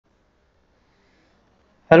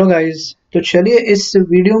Hello guys. तो चलिए इस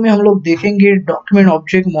वीडियो में हम लोग देखेंगे डॉक्यूमेंट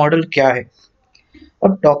ऑब्जेक्ट मॉडल क्या है।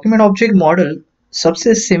 अब डॉक्यूमेंट ऑब्जेक्ट मॉडल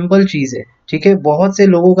सबसे सिंपल चीज़ है। ठीक है, बहुत से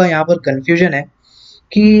लोगों का यहाँ पर कंफ्यूजन है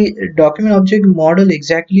कि डॉक्यूमेंट ऑब्जेक्ट मॉडल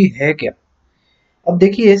एग्जैक्टली है क्या। अब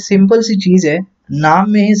देखिए सिंपल सी चीज़ है, नाम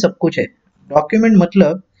में ही सब कुछ है। डॉक्यूमेंट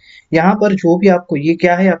मतलब यहाँ पर जो भी आपको, ये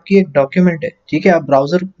क्या है, आपकी एक डॉक्यूमेंट है। ठीक है, आप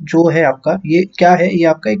ब्राउजर जो है आपका, ये क्या है, ये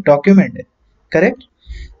आपका एक डॉक्यूमेंट है। करेक्ट।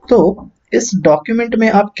 तो इस डॉक्यूमेंट में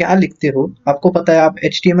आप क्या लिखते हो, आपको पता है, आप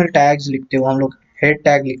HTML टैग्स लिखते हो, हम लोग हेड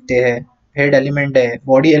टैग लिखते हैं, हेड एलिमेंट है,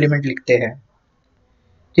 बॉडी एलिमेंट लिखते हैं।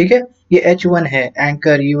 ठीक है, ये H1 है,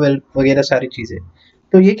 एंकर, यूएल वगैरह सारी चीजें।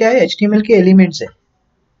 तो ये क्या है, HTML के एलिमेंट्स है।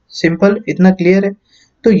 सिंपल, इतना क्लियर है।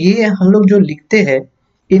 तो ये हम लोग जो लिखते हैं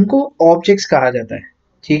इनको ऑब्जेक्ट्स कहा जाता है।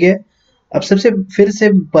 ठीक है, अब सबसे फिर से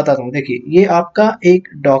बताता हूँ, देखिए ये आपका एक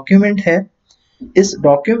डॉक्यूमेंट है। इस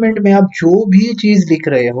डॉक्यूमेंट में आप जो भी चीज लिख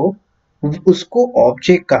रहे हो उसको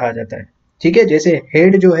ऑब्जेक्ट कहा जाता है। ठीक है, जैसे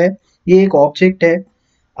हेड जो है ये एक ऑब्जेक्ट है।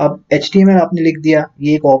 अब HTML आपने लिख दिया,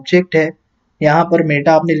 ये एक ऑब्जेक्ट है। यहाँ पर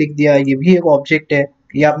मेटा आपने लिख दिया, ये भी एक ऑब्जेक्ट है।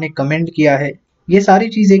 ये आपने कमेंट किया है, ये सारी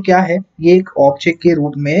चीजें क्या है, ये एक ऑब्जेक्ट के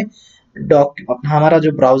रूप में हमारा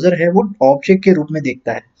जो ब्राउजर है वो ऑब्जेक्ट के रूप में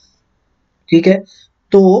देखता है। ठीक है,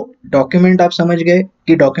 तो डॉक्यूमेंट आप समझ गए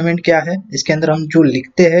कि डॉक्यूमेंट क्या है, इसके अंदर हम जो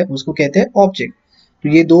लिखते हैं उसको कहते हैं ऑब्जेक्ट। तो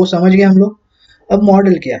ये दो समझ गए हम लोग। अब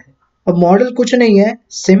मॉडल क्या है, अब मॉडल कुछ नहीं है,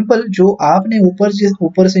 सिंपल जो आपने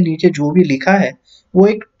ऊपर से नीचे जो भी लिखा है वो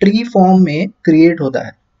एक ट्री फॉर्म में क्रिएट होता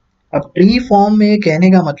है। अब ट्री फॉर्म में कहने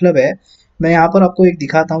का मतलब है, मैं यहाँ पर आपको एक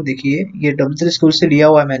दिखाता हूँ। देखिए ये डब्ल्यू स्कूल से लिया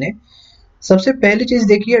हुआ है मैंने। सबसे पहली चीज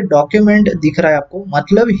देखिए, डॉक्यूमेंट दिख रहा है आपको,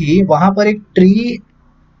 मतलब ही वहां पर एक ट्री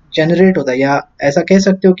जनरेट होता है, या ऐसा कह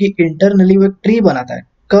सकते हो कि इंटरनली वो एक ट्री बनाता है।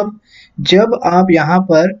 कब, जब आप यहाँ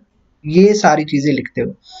पर ये सारी चीजें लिखते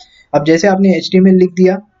हो। अब जैसे आपने HTML लिख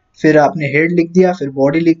दिया, फिर आपने हेड लिख दिया, फिर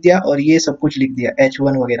बॉडी लिख दिया, और ये सब कुछ लिख दिया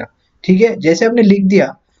H1 वगैरह। ठीक है, जैसे आपने लिख दिया,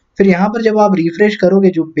 फिर यहाँ पर जब आप रिफ्रेश करोगे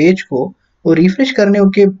जो पेज को, वो रिफ्रेश करने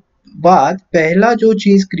के बाद पहला जो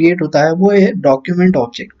चीज क्रिएट होता है वो है डॉक्यूमेंट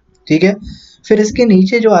ऑब्जेक्ट। ठीक है, फिर इसके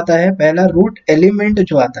नीचे जो आता है पहला रूट एलिमेंट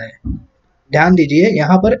जो आता है, ध्यान दीजिए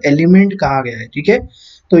यहाँ पर एलिमेंट कहा गया है। ठीक है,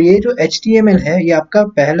 तो ये जो HTML है ये आपका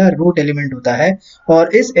पहला रूट एलिमेंट होता है,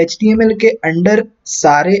 और इस HTML के अंडर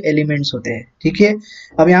सारे एलिमेंट्स होते हैं। ठीक है,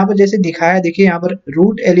 अब यहाँ पर जैसे दिखाया, देखिए यहाँ पर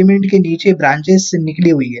रूट एलिमेंट के नीचे ब्रांचेस निकली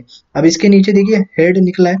हुई है। अब इसके नीचे देखिए हेड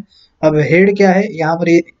निकला है। अब हेड क्या है, यहाँ पर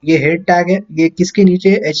ये हेड टैग है, ये किसके नीचे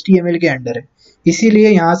है, HTML के अंडर है, इसीलिए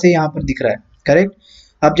यहाँ से यहाँ पर दिख रहा है। करेक्ट।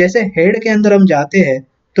 अब जैसे हेड के अंदर हम जाते हैं,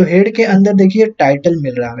 तो हेड के अंदर देखिए टाइटल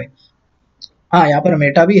मिल रहा है। हाँ, यहाँ पर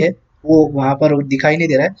मेटा भी है, वो वहां पर दिखाई नहीं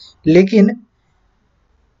दे रहा है, लेकिन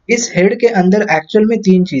इस हेड के अंदर एक्चुअल में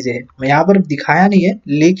तीन चीजें हैं। मैं यहाँ पर दिखाया नहीं है,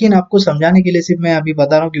 लेकिन आपको समझाने के लिए सिर्फ मैं अभी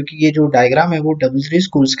बता रहा हूँ, क्योंकि ये जो डायग्राम है वो W3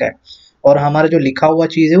 स्कूल्स का है, और हमारा जो लिखा हुआ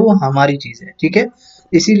चीज है वो हमारी चीज है। ठीक है,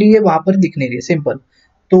 इसीलिए वहां पर दिख नहीं रही, सिंपल।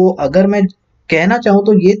 तो अगर मैं कहना चाहूँ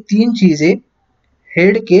तो ये तीन चीजें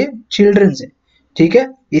हेड के चिल्ड्रन है। ठीक है,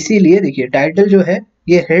 इसीलिए देखिए टाइटल जो है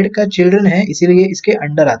ये हेड का चिल्ड्रन है, इसीलिए इसके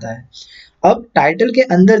अंडर आता है। अब टाइटल के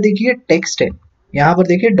अंदर देखिए टेक्स्ट है, यहाँ पर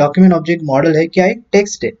देखिए डॉक्यूमेंट ऑब्जेक्ट मॉडल है, क्या एक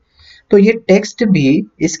टेक्स्ट है, तो ये टेक्स्ट भी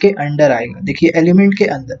इसके अंडर आएगा, देखिए एलिमेंट के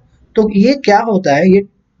अंदर। तो ये क्या होता है, ये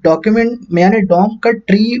डॉक्यूमेंट में यानी डॉम का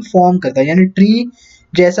ट्री फॉर्म करता है, यानी ट्री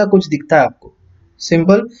जैसा कुछ दिखता है आपको।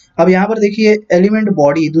 सिंपल। अब यहाँ पर देखिए एलिमेंट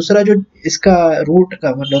बॉडी, दूसरा जो इसका रूट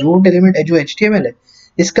का मतलब रूट एलिमेंट है जो HTML है,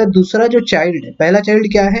 इसका दूसरा जो चाइल्ड है, पहला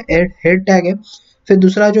चाइल्ड क्या है, हेड टैग है, फिर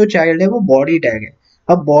दूसरा जो चाइल्ड है वो बॉडी टैग है।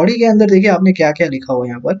 अब बॉडी के अंदर देखिए आपने क्या क्या लिखा हुआ है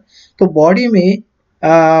यहाँ पर। तो बॉडी में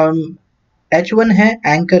H1 है,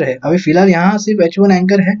 एंकर है। अभी फिलहाल यहाँ सिर्फ H1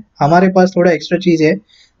 एंकर है, हमारे पास थोड़ा एक्स्ट्रा चीज है,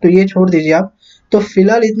 तो ये छोड़ दीजिए आप। तो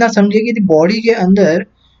फिलहाल इतना समझिए कि बॉडी के अंदर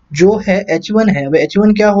जो है H1 है, अब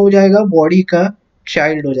H1 क्या हो जाएगा, बॉडी का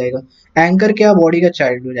चाइल्ड हो जाएगा। एंकर क्या, बॉडी का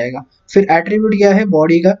चाइल्ड हो जाएगा। फिर एट्रीब्यूट क्या है,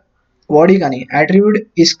 बॉडी का नहीं, एट्रीब्यूट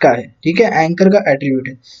इसका है। ठीक है, एंकर का एट्रीब्यूट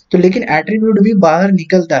है। तो लेकिन एट्रीब्यूट भी बाहर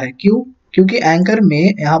निकलता है, क्यों, क्योंकि एंकर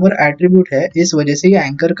में यहाँ पर एट्रीब्यूट है, इस वजह से ये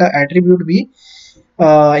एंकर का एट्रीब्यूट भी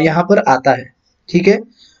यहाँ पर आता है। ठीक है,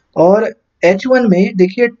 और H1 में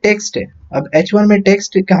देखिए टेक्स्ट है। अब H1 में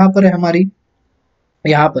टेक्स्ट कहाँ पर है हमारी,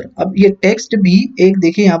 यहाँ पर। अब ये टेक्स्ट भी एक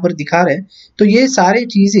देखिए यहाँ पर दिखा रहे हैं। तो ये सारी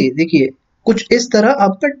चीजें देखिए कुछ इस तरह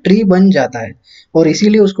आपका ट्री बन जाता है, और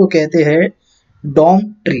इसीलिए उसको कहते हैं डॉम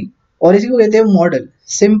ट्री, और इसी को कहते हैं मॉडल।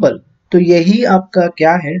 सिंपल। तो यही आपका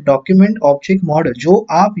क्या है, डॉक्यूमेंट ऑब्जेक्ट मॉडल। जो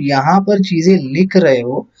आप यहाँ पर चीजें लिख रहे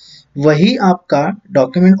हो वही आपका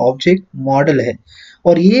डॉक्यूमेंट ऑब्जेक्ट मॉडल है।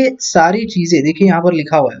 और ये सारी चीजें देखिए यहाँ पर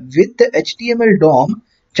लिखा हुआ है with HTML DOM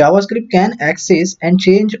JavaScript can access and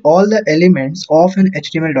change all the elements of an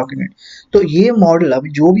HTML document। तो ये मॉडल, अभी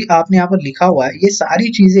जो भी आपने यहाँ पर लिखा हुआ है, ये सारी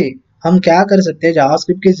चीजें हम क्या कर सकते हैं,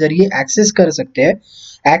 जावास्क्रिप्ट के जरिए एक्सेस कर सकते हैं।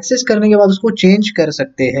 एक्सेस करने के बाद उसको चेंज कर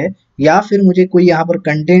सकते हैं, या फिर मुझे कोई यहाँ पर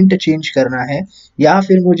कंटेंट चेंज करना है, या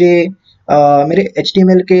फिर मुझे मेरे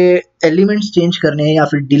HTML के एलिमेंट्स चेंज करने हैं, या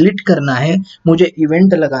फिर डिलीट करना है, मुझे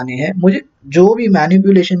इवेंट लगाने हैं, मुझे जो भी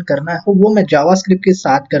मैनिपुलेशन करना है वो मैं जावास्क्रिप्ट के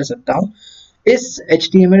साथ कर सकता हूँ इस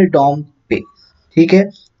HTML DOM पे। ठीक है,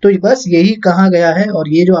 तो बस यही कहा गया है, और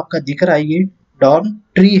ये जो आपका दिख रहा है ये DOM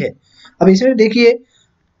ट्री है। अब इसमें देखिए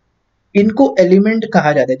इनको एलिमेंट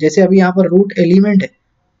कहा जाता है, जैसे अभी यहाँ पर रूट एलिमेंट है,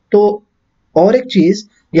 तो और एक चीज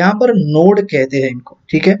यहाँ पर नोड कहते हैं इनको।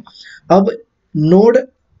 ठीक है, अब नोड,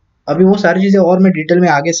 अभी वो सारी चीजें और मैं डिटेल में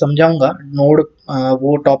आगे समझाऊंगा, नोड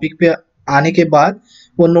वो टॉपिक पे आने के बाद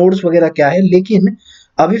वो नोड्स वगैरह क्या है, लेकिन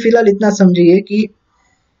अभी फिलहाल इतना समझिए कि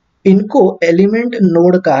इनको एलिमेंट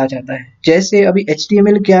नोड कहा जाता है। जैसे अभी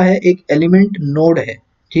HTML क्या है, एक एलिमेंट नोड है।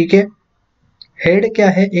 ठीक है, हेड क्या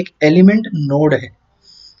है, एक एलिमेंट नोड है।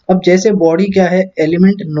 अब जैसे बॉडी क्या है,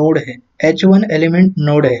 एलिमेंट नोड है, H1 एलिमेंट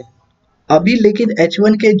नोड है। अभी लेकिन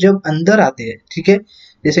H1 के जब अंदर आते हैं, ठीक है,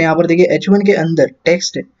 जैसे यहाँ पर देखिए H1 के अंदर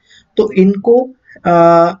टेक्स्ट है, तो इनको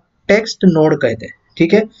टेक्स्ट नोड कहते हैं।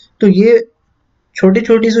 ठीक है, तो ये छोटी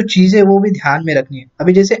छोटी जो चीजें वो भी ध्यान में रखनी है।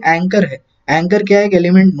 अभी जैसे एंकर है, एंकर क्या है, एक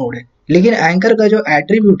एलिमेंट नोड है, लेकिन एंकर का जो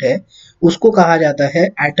एट्रीब्यूट है उसको कहा जाता है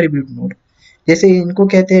एट्रीब्यूट नोड। जैसे इनको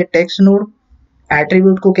कहते हैं टेक्स्ट नोड,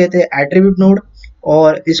 एट्रीब्यूट को कहते हैं एट्रीब्यूट नोड,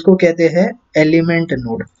 और इसको कहते हैं एलिमेंट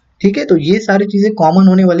नोड। ठीक है, तो ये सारी चीजें कॉमन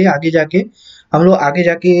होने वाली है आगे जाके, हम लोग आगे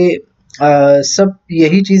जाके सब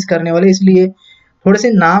यही चीज करने वाले, इसलिए थोड़े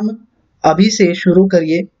से नाम अभी से शुरू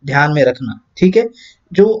करिए ध्यान में रखना। ठीक है,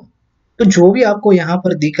 तो जो भी आपको यहाँ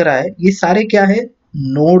पर दिख रहा है ये सारे क्या है,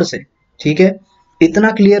 नोड्स है। ठीक है, इतना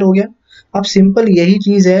क्लियर हो गया। अब सिंपल यही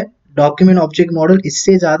चीज है डॉक्यूमेंट ऑब्जेक्ट मॉडल,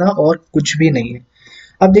 इससे ज्यादा और कुछ भी नहीं है।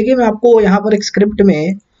 अब देखिए मैं आपको यहाँ पर एक स्क्रिप्ट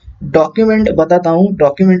में डॉक्यूमेंट बताता हूँ,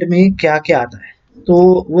 डॉक्यूमेंट में क्या क्या आता है। तो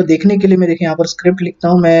वो देखने के लिए मैं देखिए यहाँ पर स्क्रिप्ट लिखता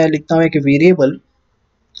हूँ, मैं लिखता हूँ एक वेरिएबल,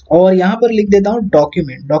 और यहाँ पर लिख देता हूँ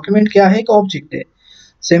डॉक्यूमेंट। डॉक्यूमेंट क्या है, एक ऑब्जेक्ट है,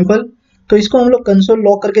 सिंपल। तो इसको हम लोग कंसोल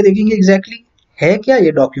लॉग करके देखेंगे एग्जैक्टली है क्या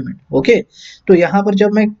ये डॉक्यूमेंट। ओके, तो यहाँ पर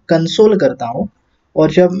जब मैं कंसोल करता हूँ,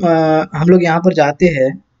 और जब हम लोग यहाँ पर जाते हैं,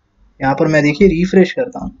 यहाँ पर मैं देखिए रिफ्रेश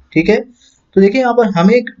करता हूँ। ठीक है, तो देखिए यहाँ पर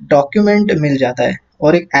हमें एक डॉक्यूमेंट मिल जाता है,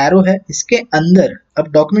 और एक एरो है इसके अंदर।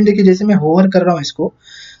 अब डॉक्यूमेंट देखिए, जैसे मैं होवर कर रहा हूँ इसको,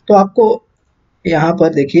 तो आपको यहाँ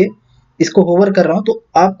पर देखिए इसको होवर कर रहा हूँ, तो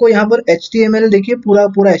आपको यहाँ पर HTML देखिए पूरा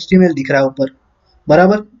पूरा HTML दिख रहा है ऊपर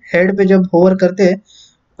बराबर। हेड पे जब होवर करते हैं,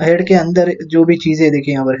 हेड के अंदर जो भी चीजें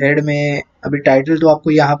देखिए, यहाँ पर हेड में अभी टाइटल तो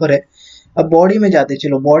आपको यहाँ पर है। अब बॉडी में जाते,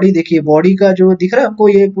 चलो बॉडी देखिए, बॉडी का जो दिख रहा है आपको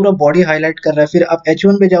ये पूरा बॉडी हाईलाइट कर रहा है। फिर आप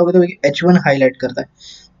H1 पे जाओगे तो H1 हाईलाइट करता है।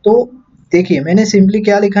 तो देखिए मैंने सिंपली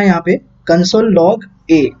क्या लिखा है यहाँ पे, कंसोल लॉग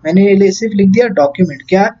ए, मैंने सिर्फ लिख दिया डॉक्यूमेंट,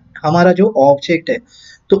 क्या हमारा जो ऑब्जेक्ट है।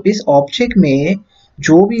 तो इस ऑब्जेक्ट में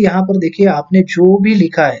जो भी यहाँ पर देखिए आपने जो भी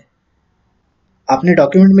लिखा है, आपने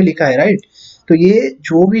डॉक्यूमेंट में लिखा है, राइट, तो ये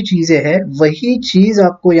जो भी चीजें है वही चीज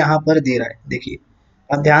आपको यहाँ पर दे रहा है। देखिए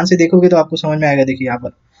आप ध्यान से देखोगे तो आपको समझ में आएगा। देखिए यहाँ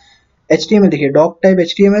पर HTML देखिए, डॉक टाइप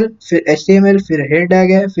HTML, फिर HTML, फिर हेड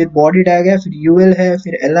टैग है, फिर बॉडी टैग है, फिर UL है,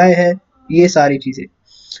 फिर LI है, ये सारी चीजें।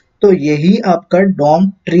 तो यही आपका DOM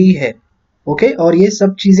ट्री है। ओके, और ये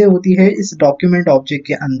सब चीजें होती है इस डॉक्यूमेंट ऑब्जेक्ट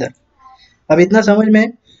के अंदर। अब इतना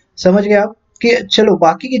समझ गए आप कि चलो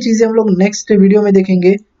बाकी की चीजें हम लोग नेक्स्ट वीडियो में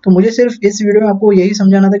देखेंगे। तो मुझे सिर्फ इस वीडियो में आपको यही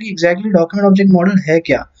समझाना था कि एग्जैक्टली डॉक्यूमेंट ऑब्जेक्ट मॉडल है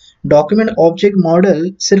क्या। डॉक्यूमेंट ऑब्जेक्ट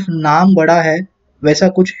मॉडल सिर्फ नाम बड़ा है, वैसा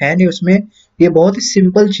कुछ है नहीं उसमें, ये बहुत ही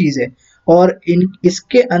सिंपल चीज है। और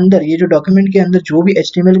इसके अंदर, ये जो डॉक्यूमेंट के अंदर जो भी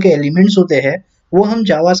HTML के एलिमेंट्स होते हैं, वो हम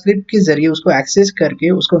जावास्क्रिप्ट के जरिए उसको एक्सेस करके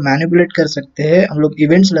उसको मैनिपुलेट कर सकते हैं, हम लोग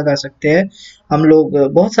इवेंट्स लगा सकते हैं, हम लोग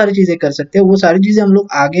बहुत सारी चीजें कर सकते हैं। वो सारी चीजें हम लोग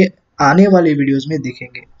आगे आने वाले वीडियोस में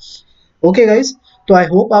देखेंगे। ओके गाइस, तो आई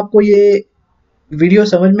होप आपको ये वीडियो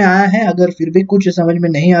समझ में आया है। अगर फिर भी कुछ समझ में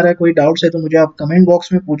नहीं आ रहा है, कोई डाउट्स है, तो मुझे आप कमेंट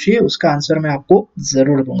बॉक्स में पूछिए, उसका आंसर मैं आपको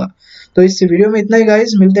जरूर दूंगा। तो इस वीडियो में इतना ही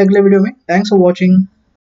गाइस, मिलते हैं अगले वीडियो में। Thanks for watching.